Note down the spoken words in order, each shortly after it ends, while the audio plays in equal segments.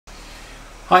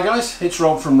Hi guys, it's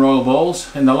Rob from Royal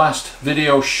Balls. In the last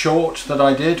video short that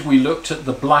I did, we looked at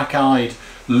the black-eyed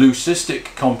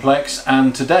leucistic complex,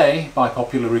 and today, by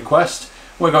popular request,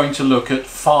 we're going to look at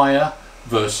fire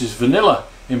versus vanilla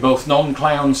in both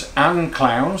non-clowns and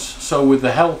clowns. So with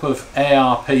the help of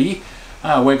ARP,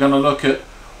 we're going to look at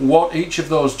what each of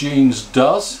those genes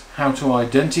does, how to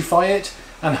identify it,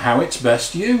 and how it's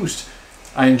best used.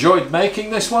 I enjoyed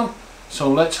making this one,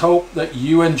 so let's hope that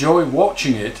you enjoy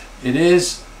watching it. It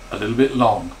is a little bit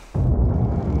long.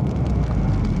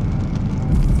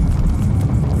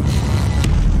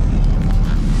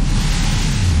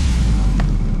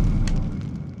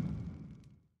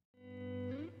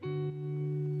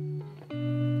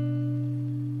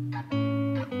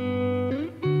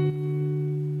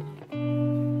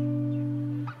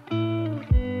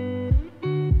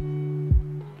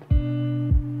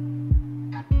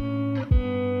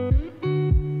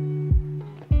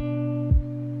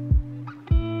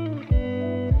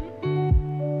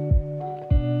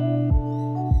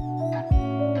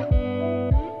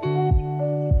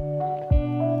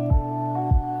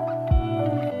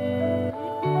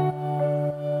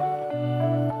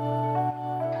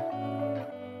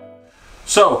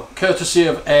 So, courtesy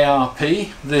of ARP,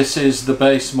 this is the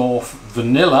base morph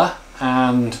vanilla,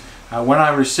 and when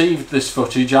I received this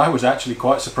footage I was actually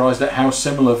quite surprised at how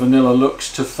similar vanilla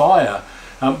looks to fire.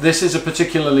 This is a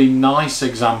particularly nice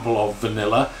example of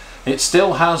vanilla. It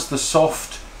still has the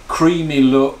soft, creamy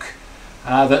look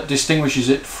that distinguishes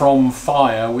it from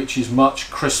fire, which is much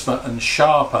crisper and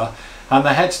sharper, and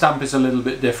the head stamp is a little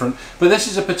bit different. But this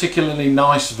is a particularly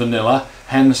nice vanilla,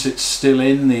 hence it's still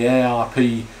in the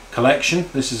ARP collection.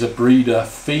 This is a breeder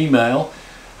female.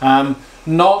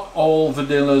 Not all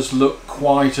vanillas look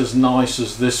quite as nice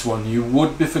as this one. You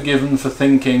would be forgiven for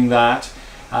thinking that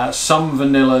some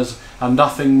vanillas are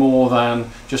nothing more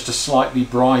than just a slightly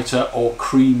brighter or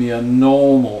creamier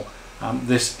normal.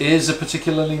 This is a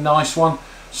particularly nice one,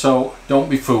 so don't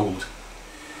be fooled.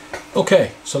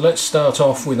 Okay, so let's start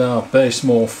off with our base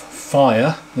morph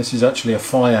fire. This is actually a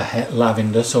fire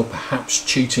lavender, so perhaps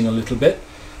cheating a little bit.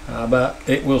 But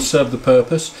it will serve the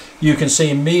purpose. You can see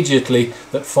immediately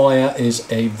that fire is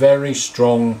a very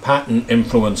strong pattern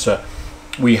influencer.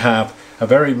 We have a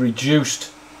very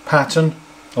reduced pattern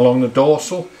along the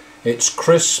dorsal. It's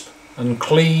crisp and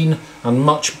clean and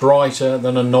much brighter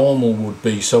than a normal would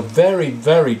be, so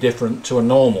very different to a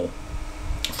normal.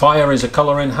 Fire is a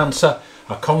colour enhancer,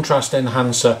 a contrast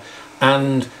enhancer,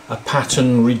 and a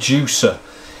pattern reducer.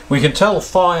 We can tell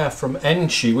fire from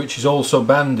Enchi, which is also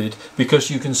banded,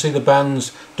 because you can see the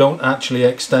bands don't actually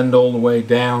extend all the way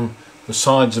down the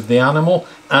sides of the animal,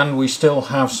 and we still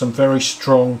have some very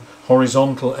strong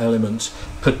horizontal elements,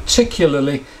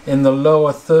 particularly in the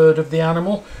lower third of the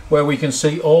animal, where we can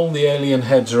see all the alien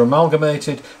heads are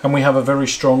amalgamated and we have a very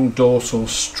strong dorsal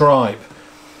stripe.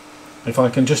 If I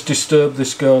can just disturb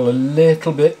this girl a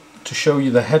little bit to show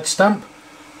you the head stamp.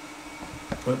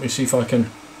 Let me see if I can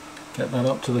get that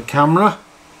up to the camera.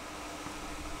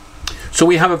 So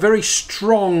we have a very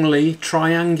strongly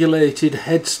triangulated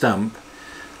head stamp.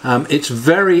 It's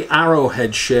very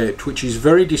arrowhead shaped, which is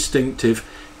very distinctive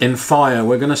in fire.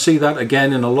 We're going to see that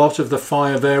again in a lot of the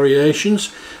fire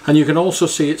variations, and you can also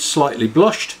see it's slightly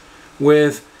blushed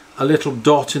with a little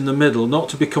dot in the middle, not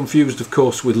to be confused of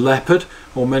course with leopard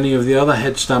or many of the other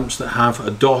head stamps that have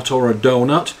a dot or a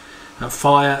donut.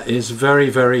 Fire is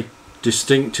very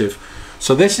distinctive.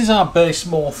 So this is our base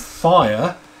morph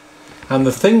fire, and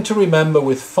the thing to remember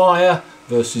with fire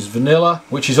versus vanilla,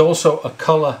 which is also a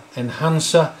colour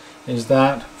enhancer, is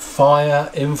that fire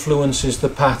influences the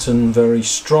pattern very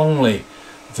strongly.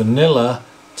 Vanilla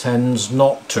tends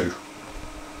not to.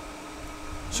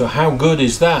 So how good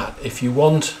is that? If you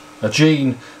want a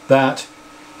gene that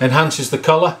enhances the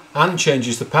colour and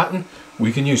changes the pattern,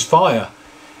 we can use fire.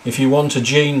 If you want a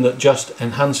gene that just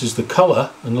enhances the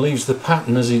colour and leaves the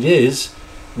pattern as it is,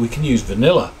 we can use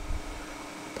vanilla.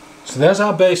 So there's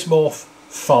our base morph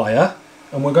fire,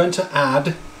 and we're going to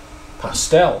add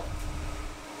pastel.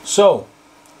 So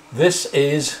this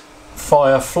is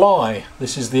firefly.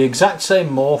 This is the exact same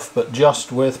morph but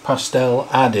just with pastel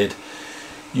added.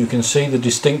 You can see the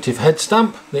distinctive head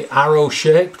stamp, the arrow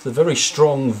shaped, the very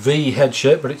strong V head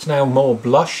shape, but it's now more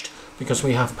blushed because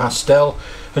we have pastel,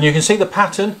 and you can see the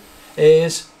pattern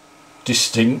is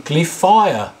distinctly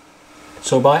fire.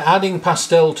 So by adding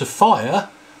pastel to fire,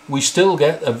 we still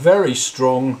get a very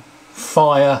strong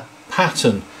fire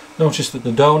pattern. Notice that the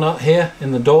donut here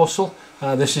in the dorsal,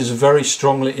 this is very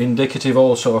strongly indicative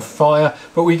also of fire,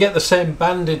 but we get the same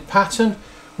banded pattern,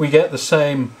 we get the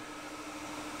same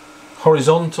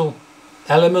horizontal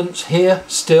elements here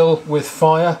still with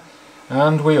fire,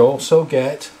 and we also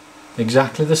get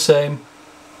exactly the same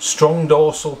strong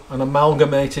dorsal and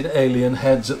amalgamated alien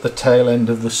heads at the tail end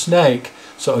of the snake.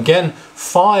 So again,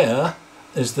 fire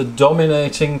is the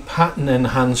dominating pattern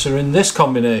enhancer in this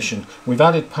combination. We've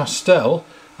added pastel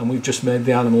and we've just made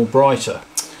the animal brighter.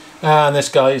 And this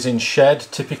guy is in shed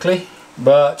typically,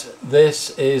 but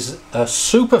this is a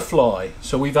superfly,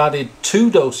 so we've added 2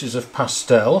 doses of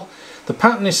pastel. The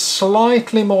pattern is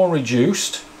slightly more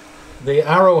reduced. The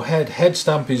arrowhead head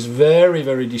stamp is very,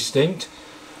 very distinct.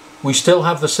 We still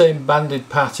have the same banded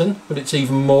pattern, but it's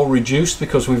even more reduced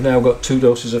because we've now got 2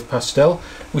 doses of pastel.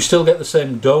 We still get the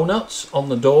same donuts on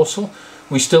the dorsal.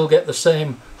 We still get the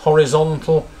same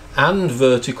horizontal and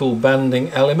vertical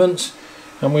banding elements,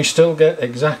 and we still get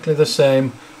exactly the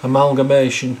same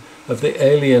amalgamation of the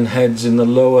alien heads in the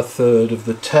lower third of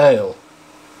the tail.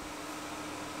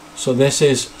 So this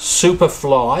is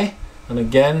Superfly, and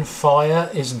again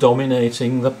fire is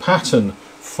dominating the pattern.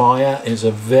 Fire is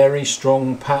a very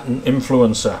strong pattern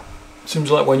influencer.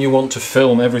 Seems like when you want to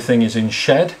film everything is in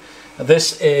shed.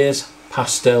 This is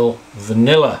Pastel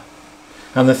Vanilla.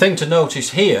 And the thing to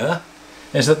notice here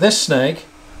is that this snake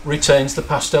retains the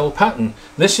pastel pattern.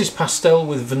 This is pastel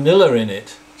with vanilla in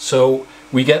it. So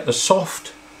we get the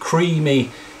soft,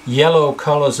 creamy yellow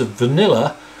colours of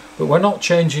vanilla, but we're not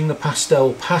changing the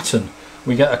pastel pattern.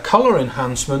 We get a colour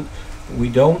enhancement, but we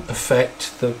don't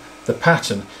affect the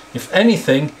pattern. If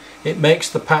anything, it makes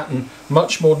the pattern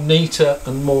much more neater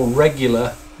and more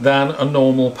regular than a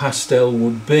normal pastel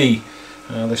would be.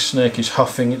 This snake is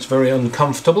huffing, it's very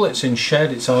uncomfortable, it's in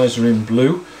shed, its eyes are in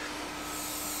blue.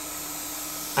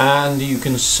 And you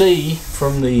can see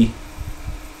from the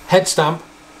head stamp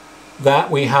that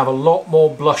we have a lot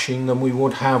more blushing than we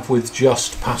would have with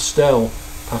just pastel.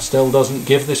 Pastel doesn't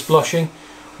give this blushing.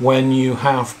 When you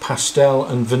have pastel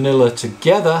and vanilla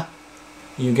together,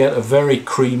 you get a very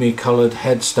creamy coloured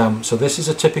head stamp. So this is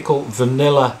a typical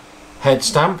vanilla head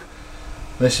stamp.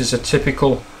 This is a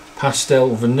typical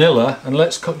pastel vanilla, and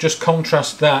let's just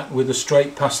contrast that with a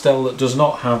straight pastel that does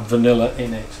not have vanilla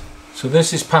in it. So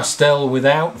this is pastel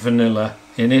without vanilla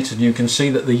in it, and you can see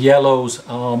that the yellows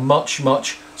are much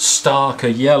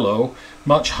starker yellow,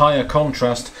 much higher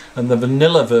contrast, and the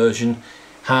vanilla version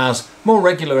has more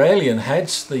regular alien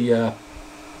heads. The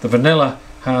vanilla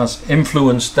has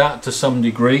influenced that to some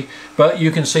degree, but you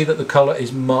can see that the colour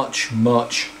is much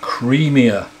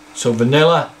creamier. So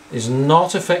vanilla is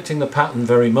not affecting the pattern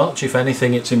very much. If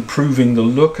anything, it's improving the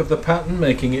look of the pattern,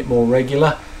 making it more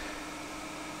regular,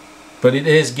 but it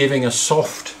is giving a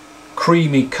soft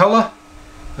creamy colour,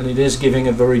 and it is giving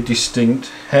a very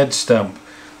distinct head stamp.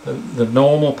 The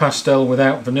normal pastel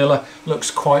without vanilla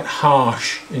looks quite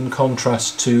harsh in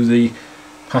contrast to the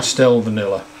pastel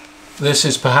vanilla. This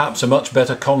is perhaps a much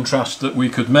better contrast that we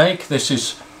could make. This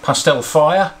is pastel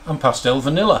fire and pastel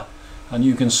vanilla, and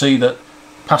you can see that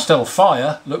pastel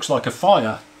fire looks like a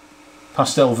fire,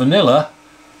 pastel vanilla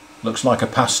looks like a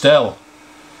pastel.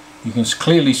 You can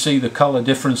clearly see the colour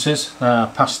differences.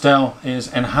 Pastel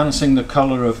is enhancing the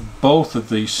colour of both of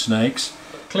these snakes.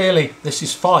 Clearly this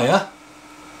is fire,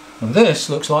 and this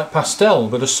looks like pastel,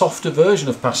 but a softer version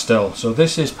of pastel. So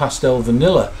this is pastel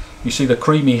vanilla. You see the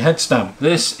creamy head stamp.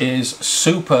 This is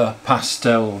super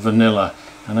pastel vanilla,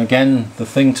 and again the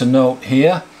thing to note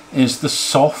here is the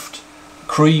soft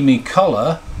creamy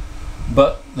colour,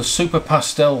 but the super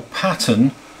pastel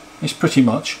pattern is pretty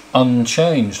much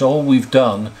unchanged. All we've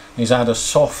done is add a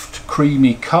soft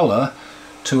creamy colour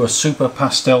to a super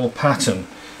pastel pattern.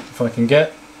 If I can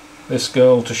get this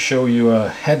girl to show you a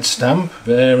head stamp,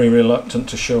 very reluctant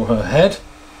to show her head.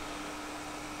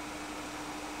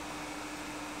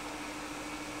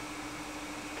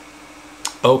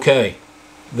 Okay,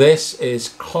 this is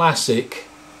classic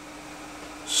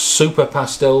super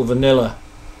pastel vanilla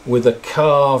with a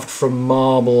carved from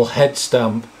marble head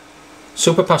stamp.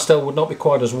 Super pastel would not be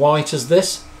quite as white as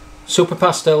this. Super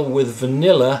pastel with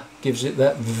vanilla gives it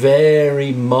that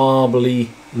very marbly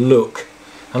look.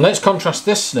 And let's contrast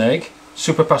this snake,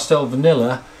 super pastel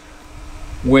vanilla,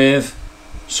 with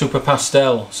super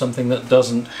pastel, something that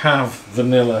doesn't have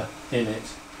vanilla in it.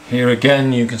 Here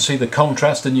again you can see the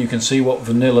contrast, and you can see what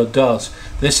vanilla does.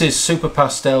 This is super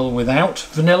pastel without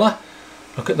vanilla.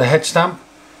 Look at the head stamp,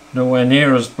 nowhere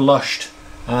near as blushed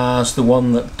as the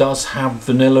one that does have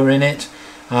vanilla in it,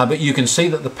 but you can see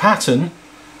that the pattern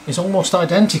is almost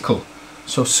identical.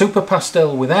 So super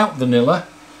pastel without vanilla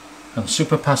and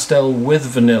super pastel with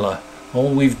vanilla.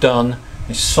 All we've done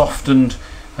is softened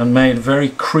and made very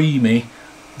creamy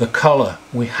the colour.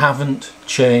 We haven't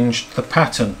changed the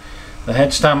pattern. The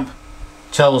head stamp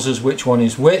tells us which one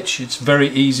is which. It's very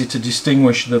easy to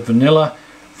distinguish the vanilla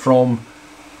from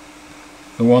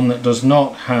the one that does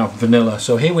not have vanilla.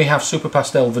 So here we have Super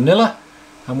Pastel Vanilla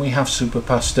and we have Super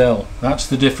Pastel. That's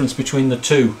the difference between the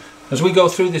two. As we go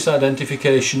through this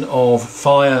identification of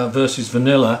fire versus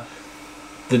vanilla,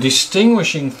 the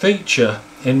distinguishing feature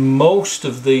in most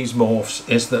of these morphs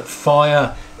is that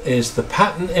fire is the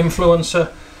pattern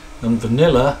influencer and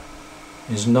vanilla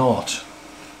is not.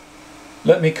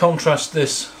 Let me contrast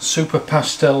this Super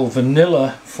Pastel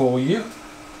Vanilla for you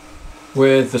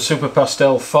with the Super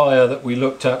Pastel Fire that we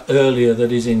looked at earlier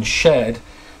that is in shed.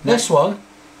 This one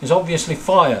is obviously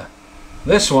fire.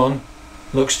 This one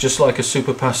looks just like a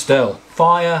Super Pastel.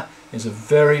 Fire is a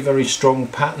very, very strong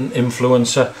pattern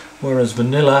influencer, whereas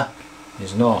vanilla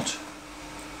is not.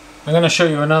 I'm going to show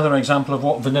you another example of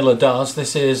what vanilla does.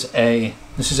 This is a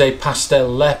pastel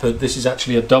leopard. This is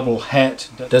actually a double het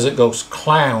Desert Ghost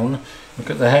Clown. Look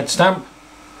at the head stamp,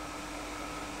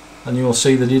 and you will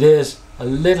see that it is a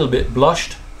little bit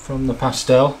blushed from the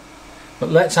pastel. But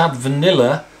let's add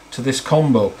vanilla to this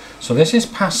combo. So this is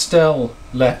pastel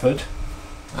leopard,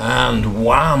 and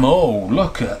whammo,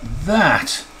 look at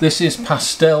that. This is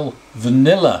pastel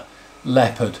vanilla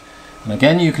leopard, and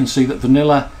again you can see that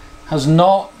vanilla has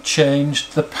not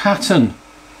changed the pattern.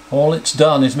 All it's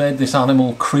done is made this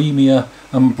animal creamier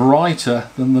and brighter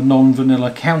than the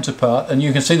non-vanilla counterpart, and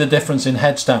you can see the difference in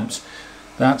head stamps.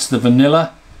 That's the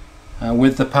vanilla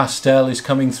with the pastel is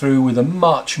coming through with a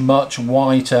much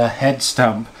whiter head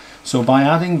stamp. So by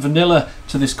adding vanilla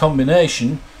to this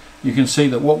combination, you can see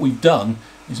that what we've done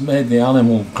is made the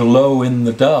animal glow in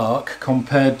the dark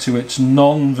compared to its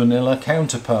non-vanilla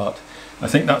counterpart. I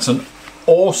think that's an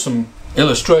awesome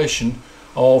illustration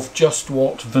of just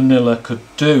what vanilla could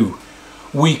do.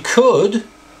 We could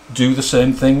do the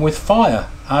same thing with fire.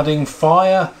 Adding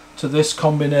fire to this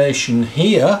combination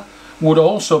here would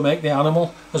also make the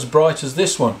animal as bright as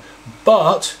this one,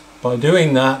 but by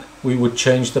doing that we would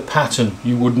change the pattern.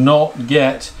 You would not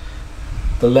get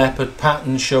the leopard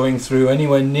pattern showing through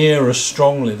anywhere near as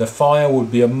strongly. The fire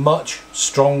would be a much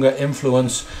stronger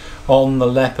influence on the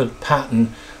leopard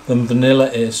pattern than vanilla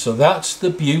is. So that's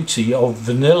the beauty of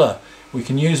vanilla. We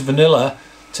can use vanilla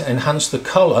to enhance the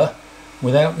colour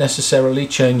without necessarily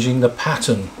changing the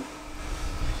pattern.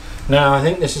 Now I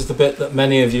think this is the bit that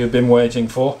many of you have been waiting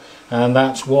for, and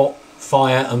that's what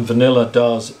fire and vanilla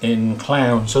does in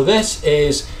clown. So this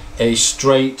is a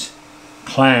straight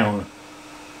clown.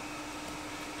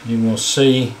 You will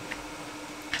see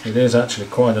it is actually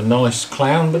quite a nice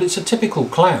clown, but it's a typical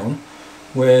clown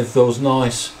with those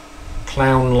nice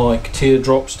clown-like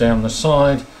teardrops down the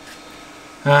side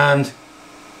and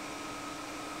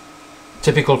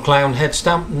typical clown head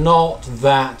stamp, not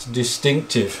that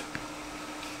distinctive.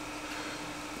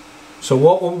 So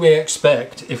what would we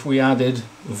expect if we added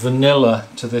vanilla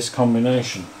to this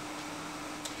combination?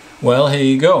 Well, here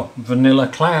you go, vanilla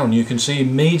clown. You can see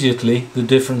immediately the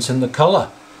difference in the colour,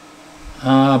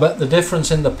 but the difference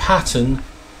in the pattern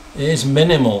is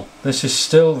minimal. This is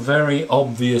still very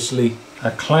obviously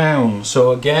a clown.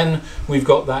 So again, we've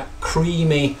got that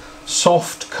creamy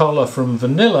soft colour from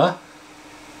vanilla,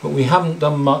 but we haven't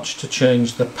done much to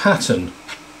change the pattern.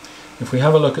 If we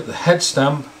have a look at the head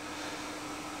stamp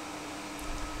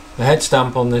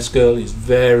on this girl is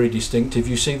very distinctive.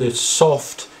 You see the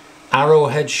soft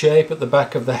arrowhead shape at the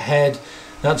back of the head.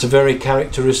 That's very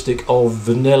characteristic of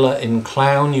vanilla in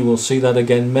clown. You will see that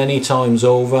again many times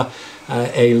over.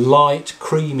 A light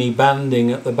creamy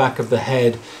banding at the back of the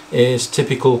head is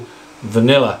typical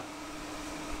vanilla,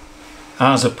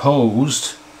 as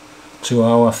opposed to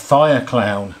our fire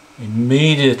clown.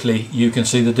 Immediately you can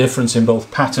see the difference in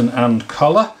both pattern and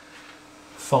colour.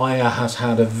 Fire has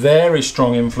had a very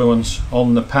strong influence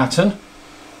on the pattern.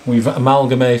 We've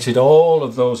amalgamated all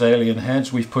of those alien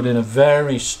heads. We've put in a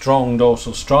very strong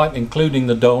dorsal stripe, including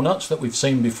the donuts that we've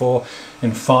seen before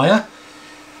in fire.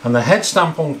 And the head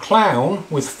stamp on clown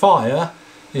with fire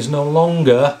is no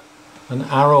longer an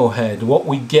arrowhead. What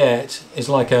we get is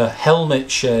like a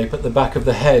helmet shape at the back of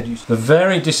the head. The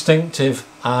very distinctive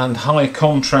and high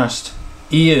contrast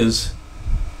ears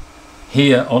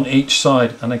here on each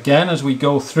side, and again as we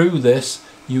go through this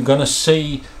you're going to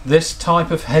see this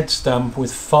type of head stamp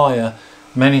with fire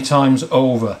many times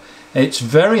over. It's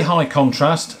very high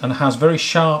contrast and has very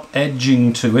sharp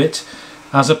edging to it,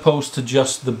 as opposed to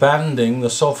just the banding, the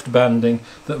soft banding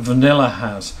that vanilla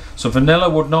has. So vanilla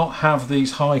would not have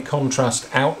these high contrast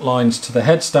outlines to the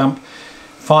head stamp.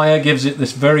 Fire gives it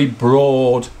this very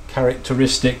broad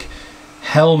characteristic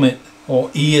helmet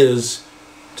or ears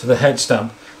to the head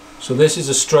stamp. So this is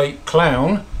a straight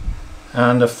clown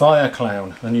and a fire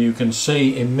clown, and you can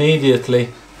see immediately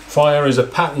fire is a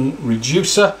pattern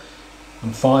reducer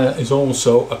and fire is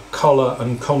also a colour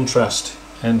and contrast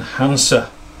enhancer.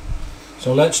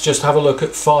 So let's just have a look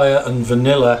at fire and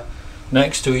vanilla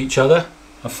next to each other.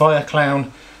 A fire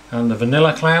clown and the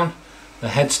vanilla clown. The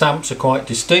head stamps are quite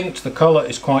distinct, the colour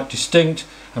is quite distinct,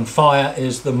 and fire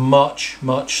is the much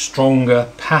stronger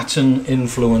pattern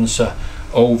influencer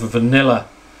over vanilla.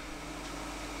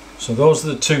 So those are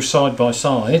the two side by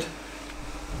side,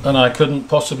 and I couldn't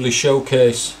possibly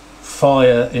showcase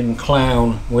fire in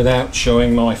clown without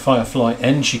showing my Firefly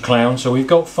Enchi clown. So we've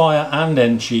got fire and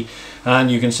Enchi,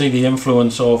 and you can see the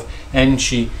influence of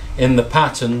Enchi in the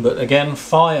pattern, but again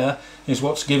fire is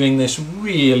what's giving this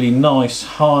really nice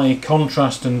high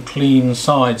contrast and clean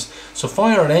sides. So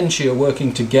fire and Enchi are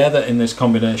working together in this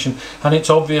combination, and it's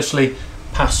obviously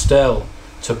pastel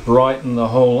to brighten the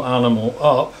whole animal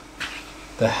up.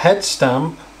 The head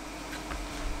stamp,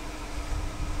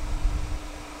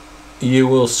 you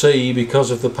will see, because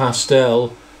of the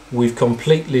pastel, we've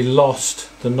completely lost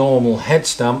the normal head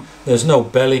stamp. There's no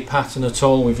belly pattern at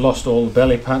all, we've lost all the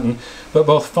belly pattern, but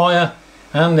both fire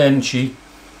and Enchi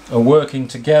are working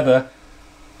together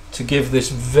to give this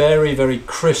very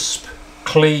crisp,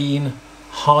 clean,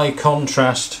 high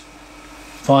contrast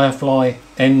Firefly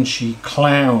Enchi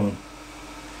clown.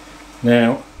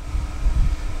 Now,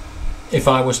 if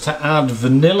I was to add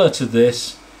vanilla to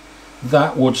this,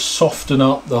 that would soften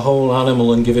up the whole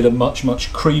animal and give it a much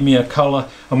creamier colour,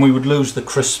 and we would lose the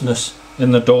crispness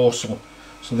in the dorsal.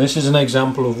 So this is an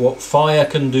example of what fire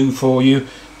can do for you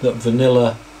that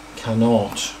vanilla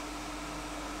cannot.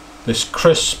 This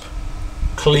crisp,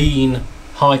 clean,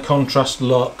 high contrast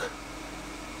look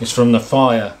is from the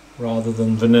fire rather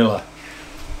than vanilla.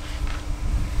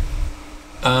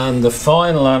 And the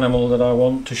final animal that I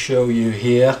want to show you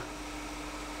here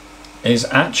is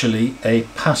actually a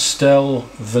pastel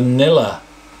vanilla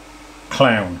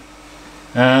clown,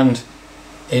 and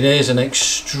it is an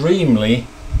extremely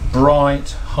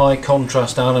bright, high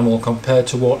contrast animal compared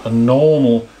to what a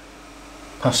normal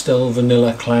pastel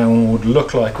vanilla clown would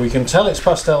look like. We can tell it's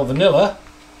pastel vanilla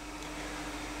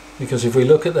because if we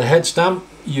look at the head stamp,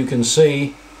 you can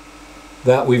see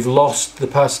that we've lost the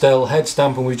pastel head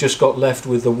stamp and we've just got left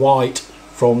with the white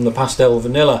from the pastel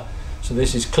vanilla. So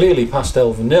this is clearly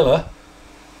pastel vanilla.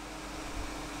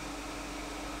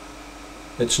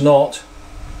 It's not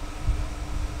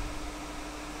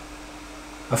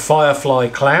a Firefly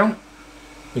clown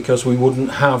because we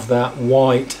wouldn't have that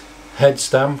white head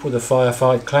stamp with a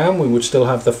Firefly clown. We would still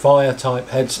have the fire type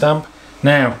head stamp.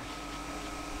 Now,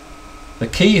 the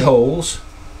keyholes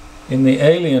in the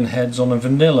alien heads on a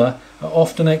vanilla are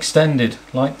often extended,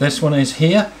 like this one is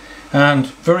here, and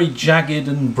very jagged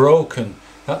and broken.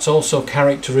 That's also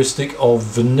characteristic of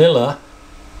vanilla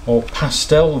or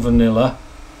pastel vanilla,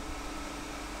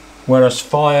 whereas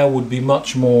fire would be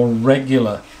much more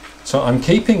regular. So I'm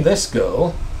keeping this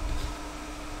girl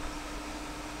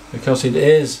because it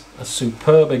is a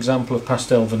superb example of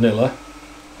pastel vanilla.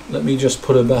 Let me just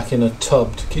put her back in a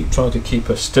tub to try to keep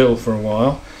her still for a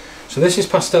while. So this is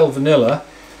pastel vanilla,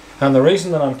 and the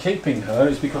reason that I'm keeping her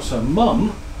is because her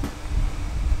mum,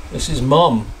 this is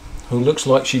Mum, who looks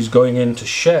like she's going in to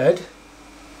shed.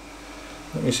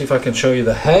 Let me see if I can show you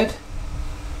the head.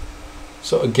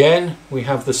 So again, we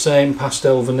have the same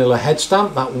pastel vanilla head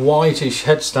stamp, that whitish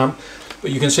head stamp,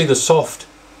 but you can see the soft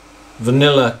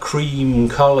vanilla cream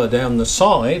colour down the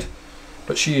side,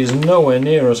 but she is nowhere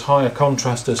near as high a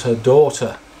contrast as her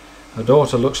daughter. Her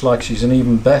daughter looks like she's an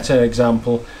even better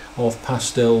example of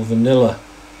pastel vanilla.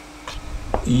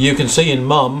 You can see in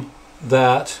Mum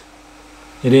that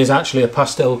it is actually a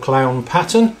pastel clown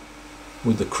pattern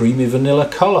with the creamy vanilla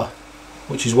colour,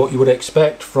 which is what you would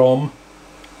expect from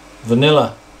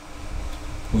vanilla.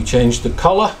 We change the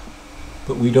colour,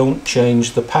 but we don't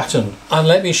change the pattern. And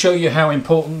let me show you how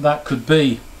important that could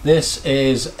be. This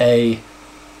is a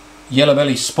yellow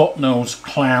belly spot nose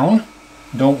clown.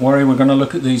 Don't worry, we're going to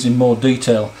look at these in more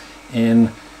detail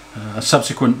in a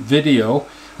subsequent video.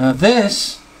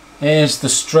 This is the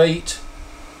straight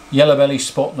yellow belly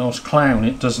spot nose clown.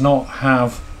 It does not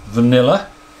have vanilla,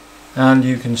 and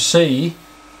you can see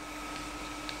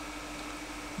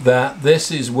that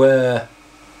this is where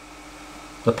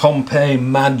the Pompeii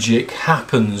magic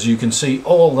happens. You can see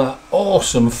all that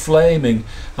awesome flaming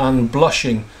and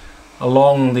blushing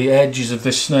along the edges of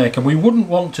this snake, and we wouldn't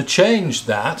want to change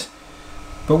that,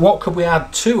 but what could we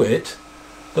add to it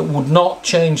that would not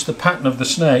change the pattern of the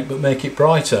snake but make it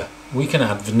brighter? We can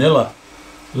add vanilla.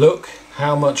 Look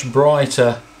how much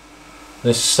brighter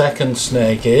this second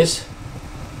snake is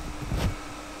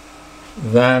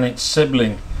than its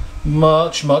sibling.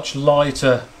 Much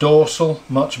lighter dorsal,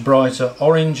 much brighter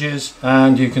oranges,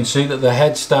 and you can see that the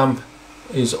head stamp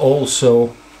is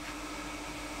also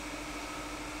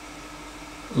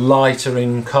lighter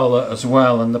in colour as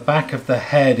well, and the back of the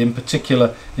head in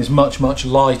particular is much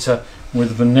lighter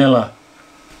with vanilla.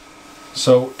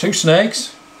 So 2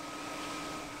 snakes,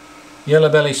 yellow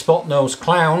belly spot nose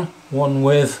clown, one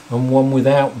with and one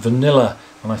without vanilla,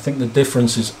 and I think the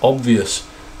difference is obvious.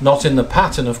 Not in the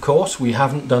pattern, of course, we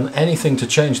haven't done anything to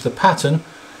change the pattern,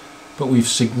 but we've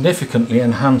significantly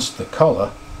enhanced the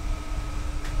colour.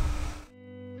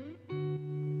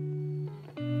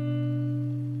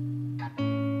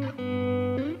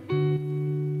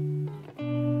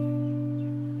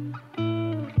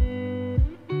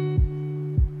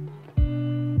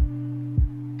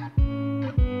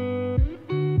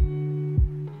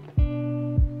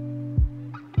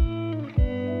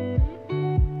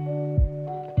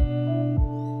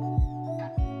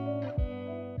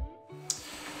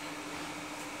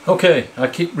 Okay, I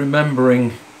keep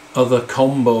remembering other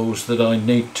combos that I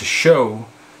need to show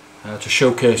to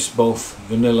showcase both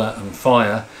vanilla and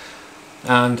fire,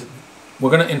 and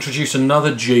we're going to introduce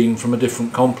another gene from a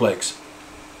different complex.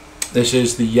 This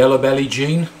is the yellow belly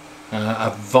gene,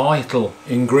 a vital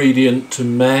ingredient to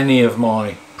many of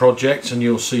my projects, and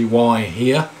you'll see why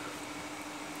here.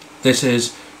 This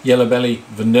is yellow belly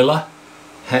vanilla,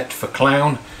 het for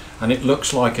clown, and it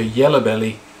looks like a yellow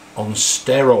belly on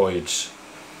steroids.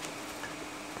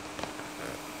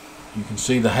 You can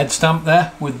see the head stamp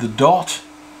there with the dot,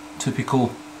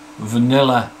 typical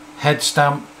vanilla head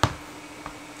stamp.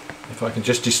 If I can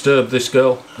just disturb this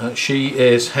girl, she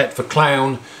is het for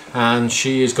clown, and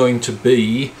she is going to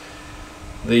be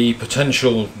the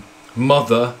potential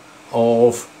mother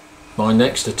of my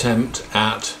next attempt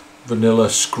at vanilla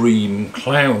scream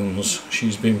clowns.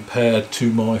 She's been paired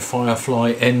to my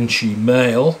Firefly Enchi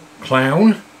male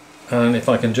clown, and if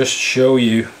I can just show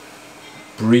you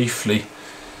briefly,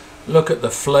 look at the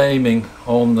flaming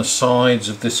on the sides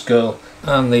of this girl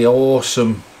and the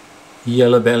awesome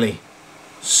yellow belly,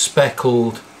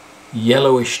 speckled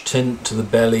yellowish tint to the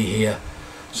belly here.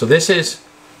 So this is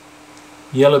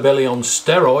yellow belly on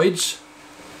steroids.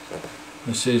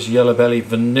 This is yellow belly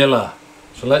vanilla.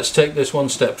 So let's take this one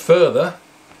step further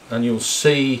and you'll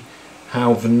see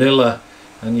how vanilla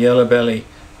and yellow belly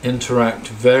interact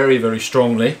very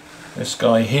strongly. This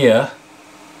guy here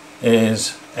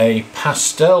is a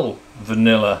pastel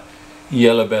vanilla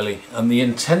yellow belly, and the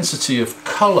intensity of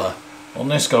colour on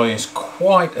this guy is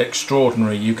quite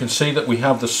extraordinary. You can see that we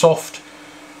have the soft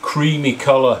creamy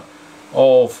colour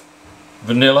of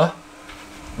vanilla,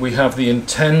 we have the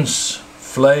intense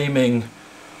flaming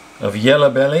of yellow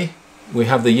belly, we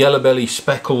have the yellow belly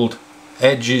speckled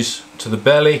edges to the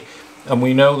belly, and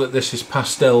we know that this is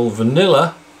pastel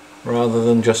vanilla rather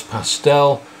than just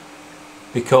pastel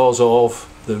because of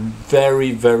the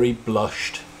very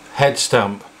blushed head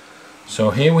stamp.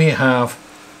 So here we have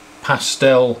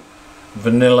pastel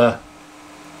vanilla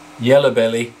yellow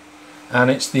belly,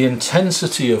 and it's the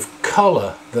intensity of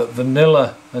colour that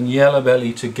vanilla and yellow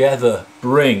belly together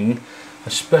bring,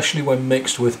 especially when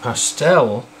mixed with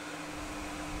pastel,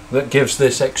 that gives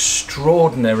this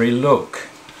extraordinary look.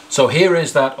 So here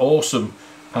is that awesome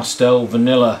pastel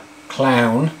vanilla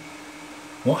clown.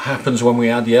 What happens when we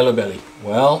add yellow belly?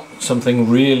 Well, something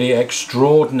really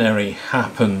extraordinary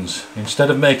happens.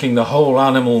 Instead of making the whole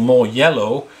animal more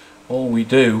yellow, all we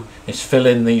do is fill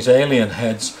in these alien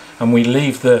heads and we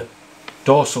leave the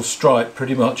dorsal stripe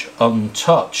pretty much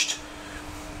untouched.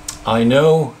 I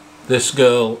know this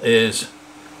girl is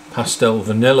pastel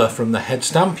vanilla from the head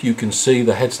stamp. You can see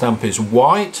the head stamp is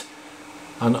white,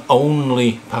 and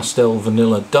only pastel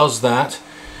vanilla does that,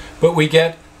 but we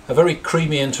get a very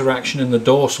creamy interaction in the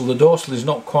dorsal. The dorsal is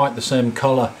not quite the same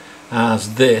colour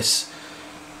as this,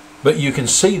 but you can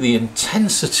see the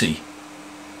intensity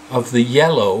of the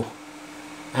yellow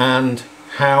and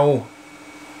how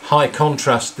high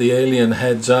contrast the alien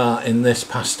heads are in this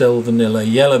pastel vanilla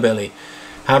yellow belly.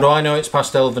 How do I know it's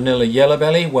pastel vanilla yellow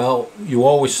belly? Well, you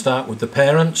always start with the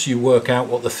parents, you work out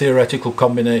what the theoretical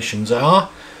combinations are.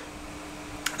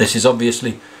 This is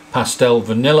obviously pastel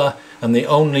vanilla, and the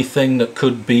only thing that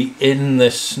could be in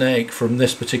this snake from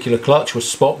this particular clutch was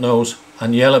spot nose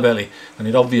and yellow belly, and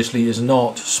it obviously is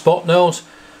not spot nose,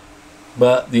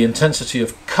 but the intensity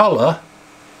of colour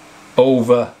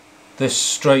over this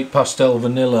straight pastel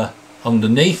vanilla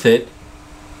underneath it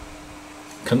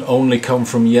can only come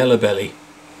from yellow belly.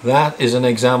 That is an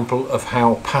example of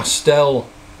how pastel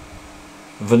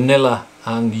vanilla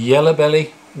and yellow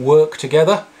belly work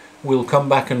together. We'll come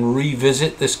back and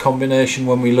revisit this combination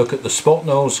when we look at the spot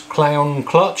nose clown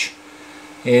clutch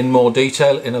in more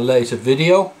detail in a later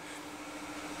video.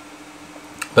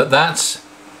 But that's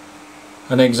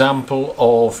an example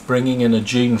of bringing in a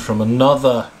gene from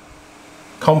another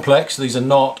complex. These are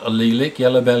not allelic.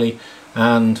 Yellow belly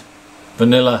and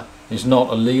vanilla is not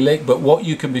allelic, but what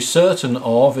you can be certain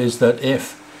of is that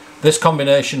if this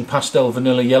combination pastel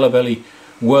vanilla yellow belly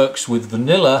works with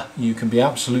vanilla, you can be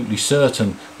absolutely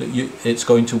certain that it's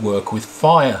going to work with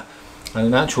fire. And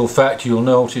in actual fact, you'll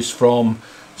notice from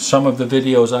some of the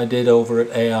videos I did over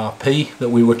at ARP that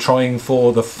we were trying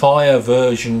for the fire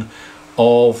version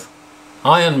of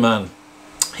Iron Man.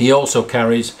 He also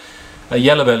carries a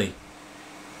yellow belly,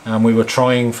 and we were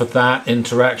trying for that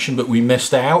interaction, but we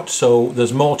missed out. So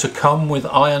there's more to come with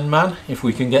Iron Man. If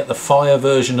we can get the fire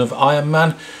version of Iron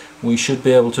Man, we should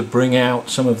be able to bring out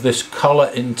some of this color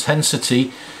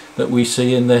intensity that we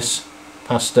see in this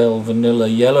pastel vanilla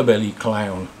yellow belly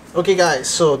clown. Okay guys,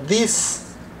 so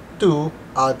these two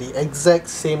are the exact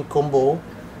same combo,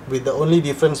 with the only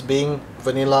difference being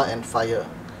vanilla and fire.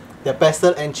 They're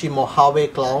pastel Enchi Mojave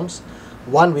clowns,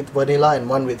 one with vanilla and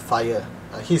one with fire.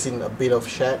 He's in a bit of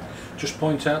shade. Just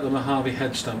point out the Mojave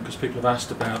head stamp, because people have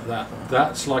asked about that.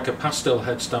 That's like a pastel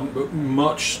head stamp, but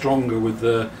much stronger with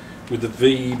the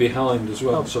V behind as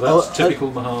well. So that's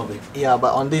typical Mojave. Yeah,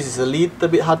 but on this is a little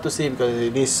bit hard to see because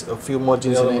it is a few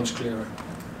margins. The other one's clearer.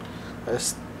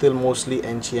 Still mostly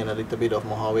Enchi and a little bit of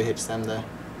Mojave head stamp there.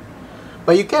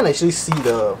 But you can actually see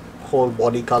the whole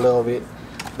body color of it.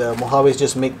 The Mojaves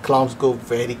just make clowns go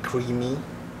very creamy.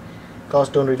 Clowns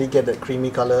don't really get that creamy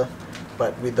color,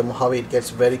 but with the Mojave it gets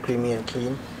very creamy and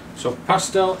clean. So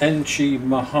pastel Enchi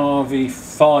Mojave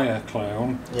fire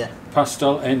clown. Yeah.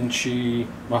 Pastel Enchi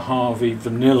Mojave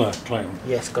vanilla clown.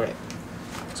 Yes, correct.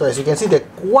 So as you can see, they're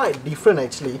quite different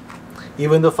actually.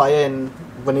 Even though fire and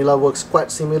vanilla works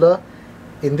quite similar,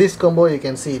 in this combo you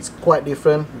can see it's quite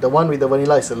different. The one with the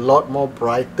vanilla is a lot more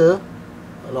brighter,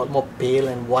 a lot more pale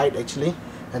and white actually,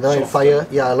 and the one with fire,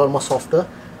 yeah, a lot more softer.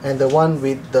 And the one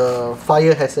with the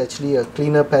fire has actually a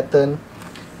cleaner pattern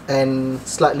and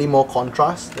slightly more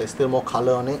contrast. There's still more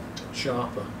color on it.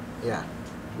 Sharper. Yeah.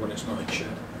 When it's not in shade.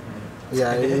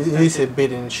 Yeah, it is a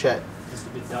bit in shade. It's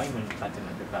the diamond pattern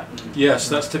at the back. Yes,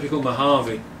 that's typical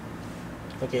Mojave.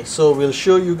 Okay, so we'll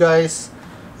show you guys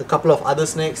a couple of other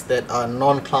snakes that are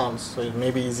non-clowns, so it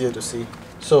may be easier to see.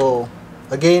 So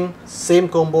again, same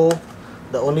combo,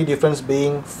 the only difference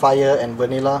being fire and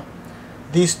vanilla.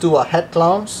 These two are head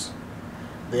clowns.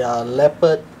 They are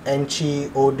leopard,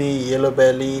 Enchi, OD, yellow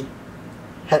belly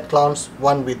head clowns,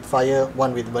 one with fire,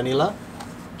 one with vanilla.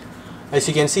 As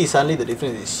you can see, suddenly the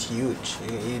difference is huge.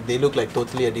 They look like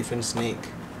totally a different snake.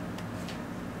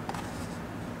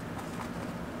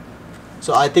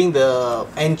 So I think the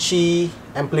Enchi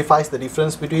amplifies the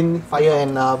difference between fire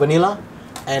and vanilla,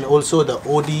 and also the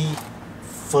OD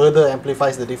further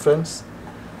amplifies the difference.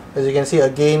 As you can see,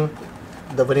 again,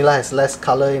 the vanilla has less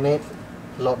color in it,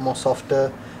 a lot more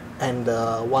softer, and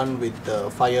the one with the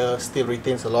fire still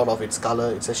retains a lot of its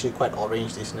color. It's actually quite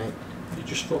orange, this snake. You're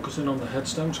just focusing on the head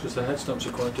stamps, because the head stamps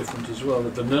are quite different as well.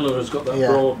 The vanilla has got that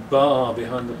broad bar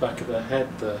behind the back of the head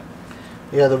there.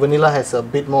 Yeah, the vanilla has a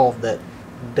bit more of that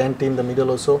dent in the middle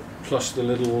also. Plus the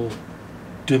little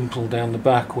dimple down the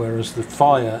back, whereas the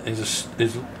fire is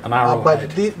an arrow but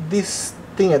head. this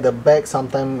thing at the back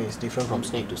sometimes is different from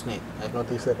snake to snake. I've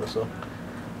noticed that also.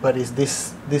 But it's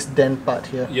this dent part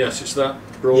here. Yes, it's that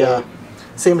broad. Yeah,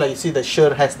 same like you see the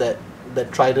shirt has that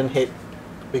trident head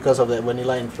because of that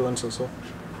vanilla influence also.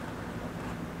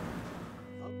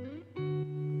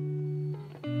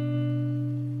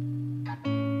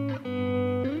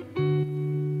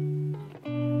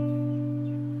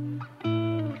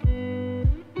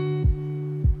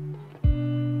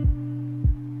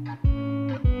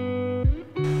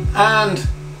 And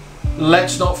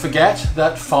let's not forget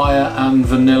that fire and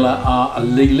vanilla are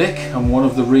allelic, and one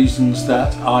of the reasons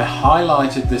that I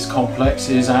highlighted this complex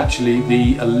is actually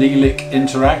the allelic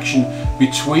interaction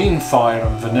between fire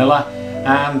and vanilla,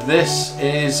 and this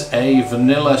is a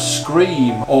vanilla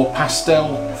scream or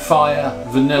pastel fire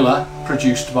vanilla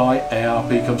produced by ARP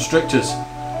Constrictors.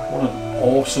 What an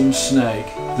awesome snake.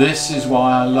 This is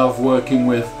why I love working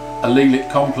with allelic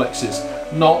complexes.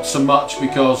 Not so much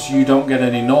because you don't get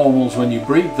any normals when you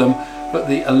breed them, but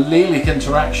the allelic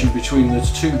interaction between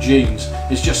those two genes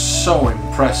is just so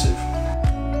impressive.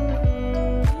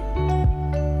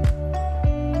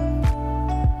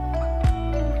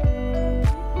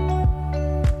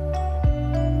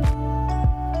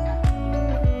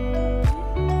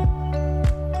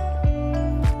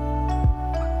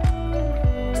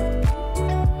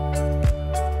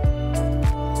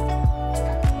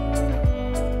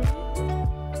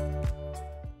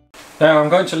 Now I'm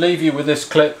going to leave you with this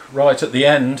clip right at the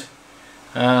end.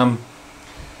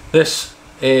 This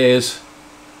is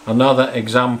another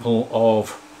example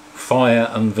of fire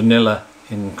and vanilla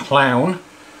in clown.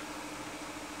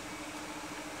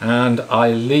 and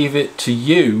I leave it to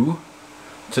you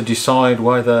to decide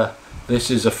whether this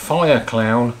is a fire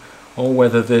clown or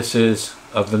whether this is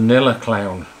a vanilla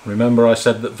clown. Remember, I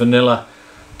said that vanilla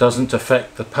doesn't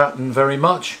affect the pattern very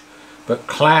much, but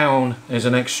clown is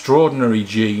an extraordinary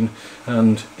gene,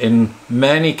 and in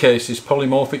many cases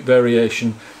polymorphic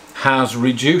variation has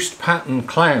reduced pattern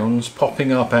clowns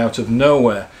popping up out of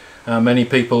nowhere. Many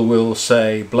people will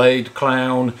say blade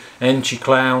clown, enchy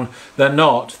clown. They're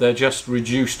not, they're just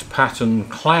reduced pattern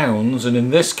clowns, and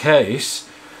in this case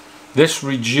this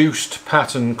reduced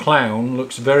pattern clown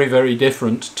looks very, very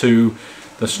different to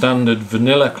the standard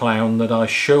vanilla clown that I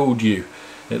showed you.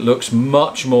 It looks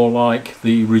much more like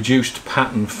the reduced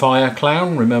pattern fire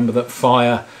clown. Remember that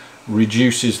fire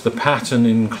reduces the pattern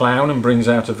in clown and brings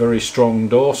out a very strong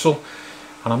dorsal.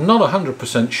 And I'm not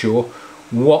 100% sure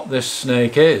what this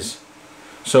snake is.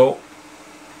 So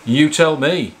you tell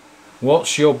me,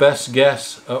 what's your best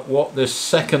guess at what this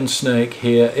second snake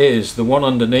here is? The one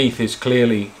underneath is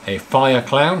clearly a fire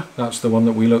clown. That's the one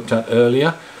that we looked at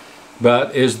earlier.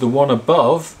 But is the one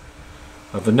above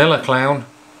a vanilla clown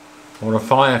or a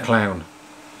fire clown?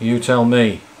 You tell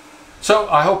me. So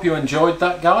I hope you enjoyed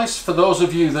that, guys. For those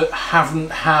of you that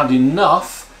haven't had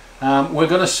enough, we're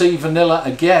going to see vanilla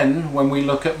again when we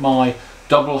look at my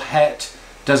double het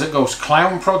Desert Ghost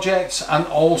Clown projects, and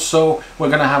also we're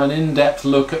going to have an in-depth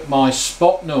look at my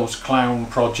spot nose clown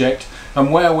project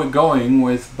and where we're going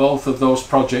with both of those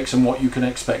projects and what you can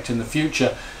expect in the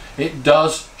future. It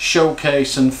does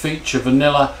showcase and feature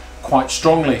vanilla quite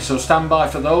strongly, so stand by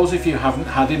for those if you haven't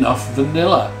had enough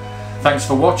vanilla. Thanks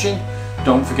for watching.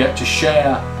 Don't forget to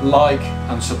share, like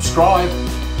and subscribe,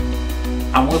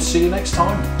 and we'll see you next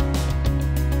time.